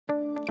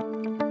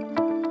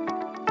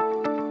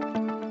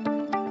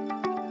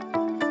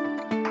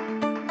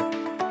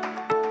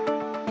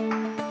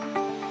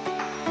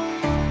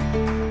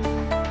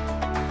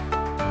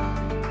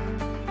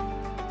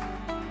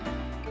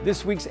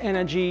This week's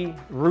energy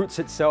roots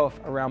itself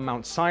around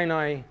Mount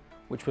Sinai,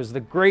 which was the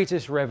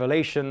greatest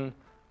revelation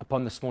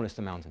upon the smallest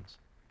of mountains.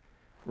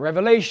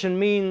 Revelation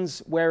means,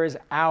 where is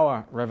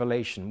our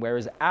revelation? Where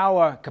is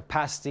our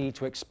capacity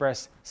to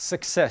express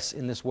success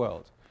in this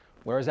world?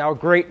 Where is our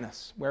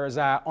greatness? Where is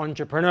our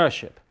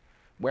entrepreneurship?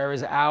 Where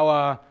is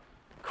our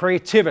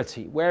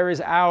creativity? Where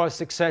is our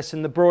success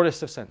in the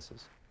broadest of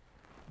senses?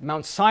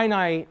 Mount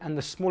Sinai and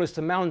the smallest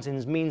of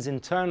mountains means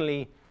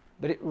internally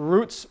that it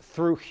roots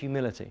through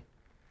humility.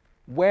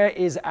 Where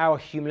is our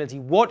humility?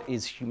 What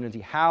is humility?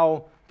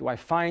 How do I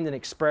find and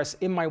express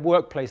in my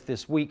workplace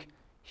this week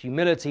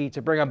humility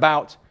to bring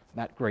about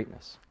that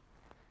greatness?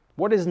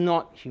 What is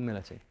not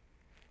humility?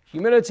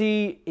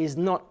 Humility is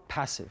not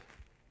passive.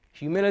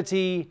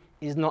 Humility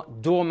is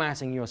not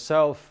doormatting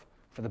yourself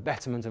for the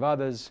betterment of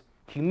others.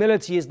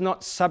 Humility is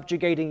not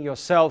subjugating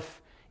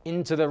yourself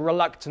into the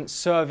reluctant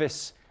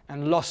service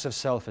and loss of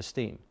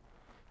self-esteem.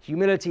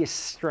 Humility is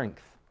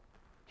strength.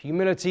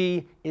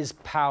 Humility is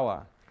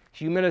power.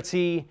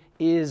 Humility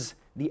is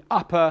the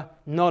upper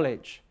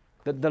knowledge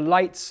that the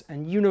light's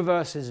and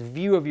universe's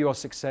view of your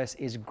success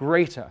is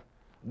greater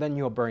than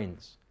your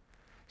brains.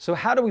 So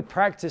how do we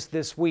practice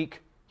this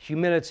week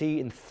humility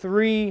in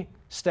 3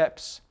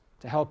 steps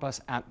to help us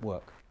at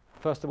work?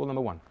 First of all,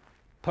 number 1,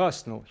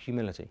 personal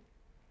humility.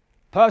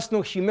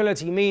 Personal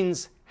humility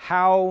means,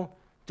 how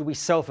do we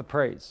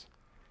self-appraise?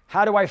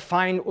 How do I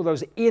find all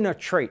those inner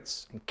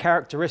traits and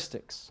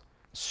characteristics,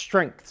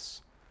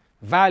 strengths,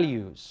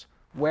 values,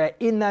 where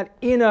in that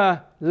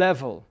inner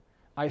level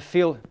I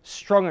feel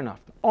strong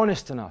enough,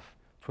 honest enough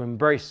to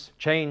embrace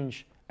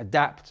change,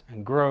 adapt,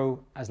 and grow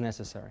as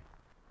necessary.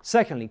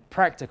 Secondly,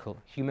 practical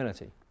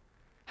humility.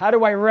 How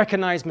do I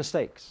recognize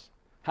mistakes?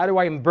 How do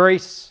I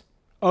embrace,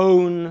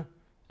 own,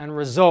 and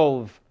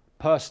resolve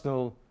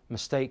personal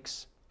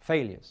mistakes,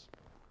 failures?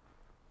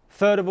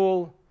 Third of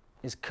all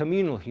is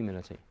communal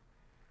humility.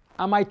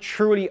 Am I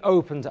truly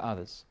open to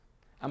others?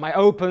 Am I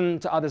open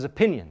to others'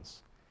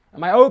 opinions?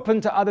 Am I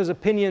open to others'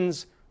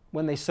 opinions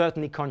when they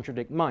certainly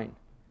contradict mine,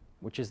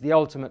 which is the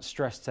ultimate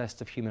stress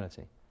test of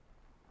humility?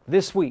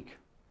 This week,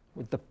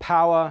 with the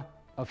power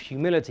of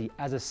humility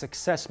as a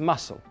success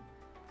muscle,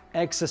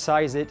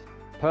 exercise it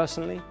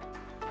personally,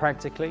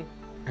 practically,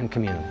 and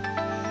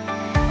communally.